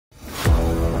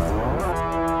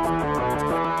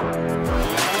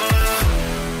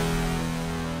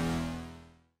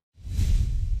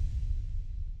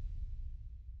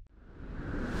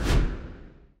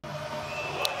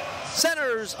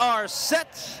Centers are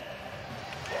set.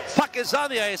 Puck is on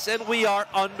the ice, and we are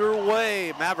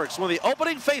underway. Mavericks win the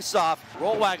opening faceoff.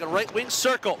 Roll wagon, right wing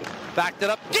circle. Backed it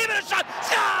up. Give it a shot.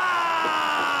 Score!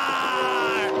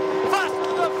 Fast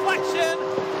deflection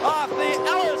off the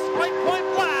Ellis right point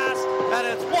blast, and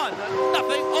it's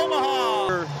 1-0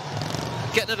 Omaha.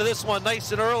 Getting into this one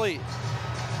nice and early.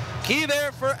 Key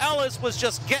there for Ellis was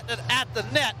just getting it at the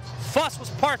net. Fuss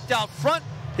was parked out front.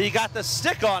 He got the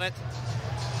stick on it.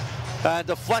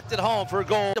 Deflected home for a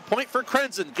goal. The point for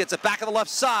Krenzen. Gets it back on the left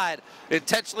side.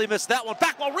 Intentionally missed that one.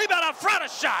 Back wall rebound out front. A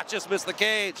shot. Just missed the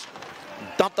cage.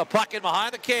 Dumped the puck in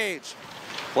behind the cage.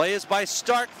 Play is by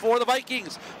Stark for the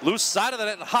Vikings. Loose side of the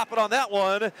net and hopping on that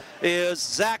one is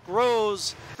Zach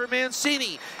Rose for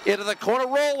Mancini. Into the corner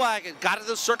roll wagon. Got into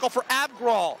the circle for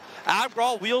Abgral.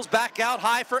 Abgral wheels back out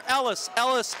high for Ellis.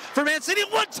 Ellis for Mancini.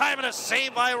 One time and a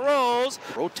save by Rose.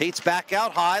 Rotates back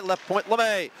out high. Left point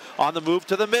LeMay. On the move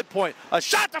to the midpoint. A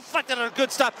shot deflected and a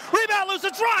good stop. Rebound, lose the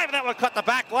drive. That one cut the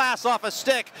back glass off a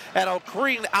stick. And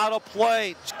O'Kreen out of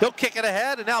play. He'll kick it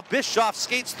ahead. And now Bischoff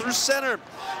skates through center.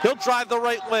 He'll drive the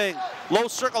right wing. Low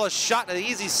circle, a shot, and an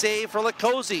easy save for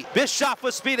Licozzi. Bischoff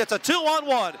with speed. It's a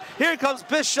 2-on-1. Here comes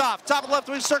Bischoff. Top of the left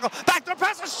wing circle. Back to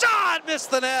pass, a shot. Missed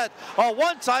the net. A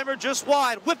one-timer just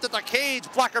wide. Whipped at the cage.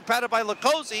 Blocker padded by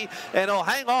Licozzi, and he'll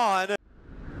hang on.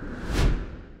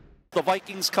 The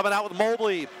Vikings coming out with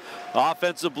Mobley.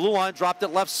 Offensive blue line dropped it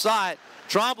left side.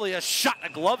 Trombley, a shot, a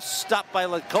glove stopped by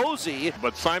Licozzi.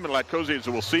 But Simon Licozzi, as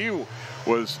we'll see,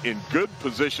 was in good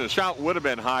position. The shot would have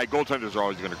been high. Goaltenders are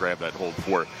always going to grab that hold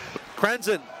for it.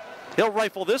 Krenzen, he'll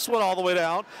rifle this one all the way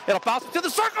down. It'll bounce to the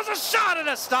circles, a shot, and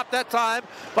a stop that time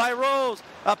by Rose.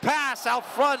 A pass out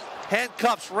front,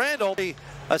 handcuffs Randall.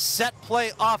 A set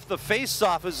play off the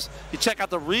faceoff as you check out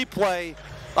the replay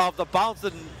of the bounce,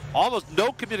 and almost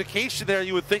no communication there,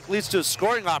 you would think, leads to a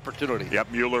scoring opportunity.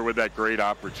 Yep, Mueller with that great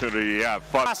opportunity. Yeah,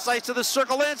 fun. Pass sight to the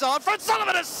circle, lands on front.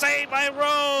 Sullivan, a save by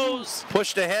Rose.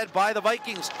 Pushed ahead by the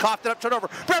Vikings. Coughed it up, turnover.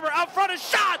 Bremer out front, a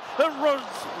shot.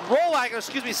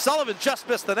 Sullivan just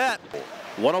missed the net.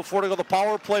 1:04 to go, the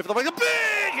power play for the Vikings. A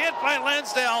big hit by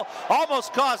Lansdale.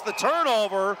 Almost caused the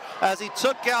turnover as he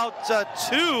took out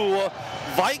two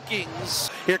Vikings.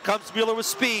 Here comes Mueller with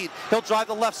speed. He'll drive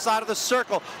the left side of the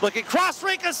circle. Looking cross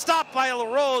rink, a stop by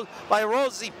Rose.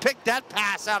 As he picked that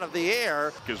pass out of the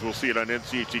air. Because we'll see it on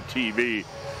NCHC TV.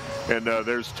 And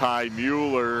there's Ty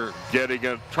Mueller getting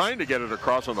it, trying to get it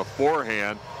across on the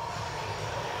forehand.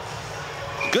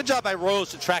 Good job by Rose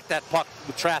to track that puck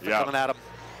with traffic coming at him.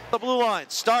 The blue line,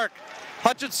 Stark,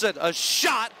 Hutchinson, a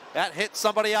shot that hit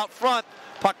somebody out front.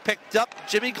 Puck picked up,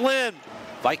 Jimmy Glenn.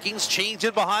 Vikings change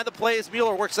in behind the play as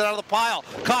Mueller works it out of the pile.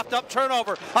 Coughed up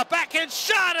turnover, a backhand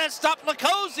shot and stopped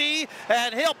Licozzi,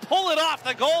 and he'll pull it off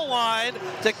the goal line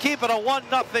to keep it a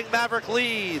 1-0 Maverick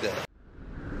lead.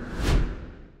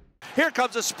 Here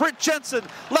comes a sprint Jensen,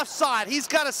 left side. He's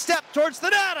got a step towards the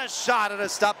net, a shot and a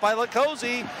stop by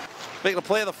Licozzi. Making a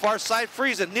play on the far side,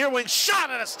 Friesen, near wing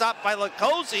shot and a stop by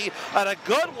Licozzi, and a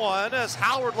good one as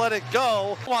Howard let it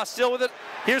go. Still with it.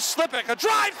 Here's Slippick, a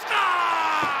drive, score!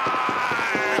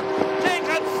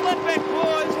 Jacob Slippick,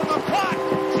 boys, with a puck.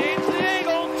 James the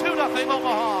Eagle, 2-0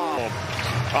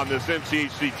 Omaha. On this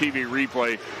NCHC TV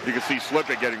replay, you can see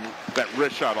Slippick getting that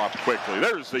wrist shot off quickly.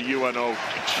 There's the UNO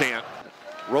chant.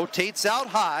 Rotates out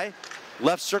high.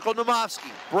 Left circle,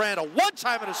 Nomovsky. Brand, a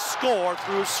one-time and a score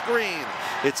through a screen.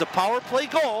 It's a power play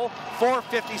goal.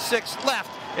 4:56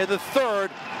 left in the third.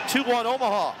 2-1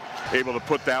 Omaha. Able to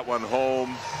put that one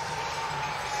home.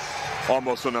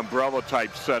 Almost an umbrella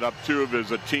type setup. Two of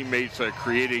his teammates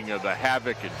creating the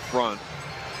havoc in front.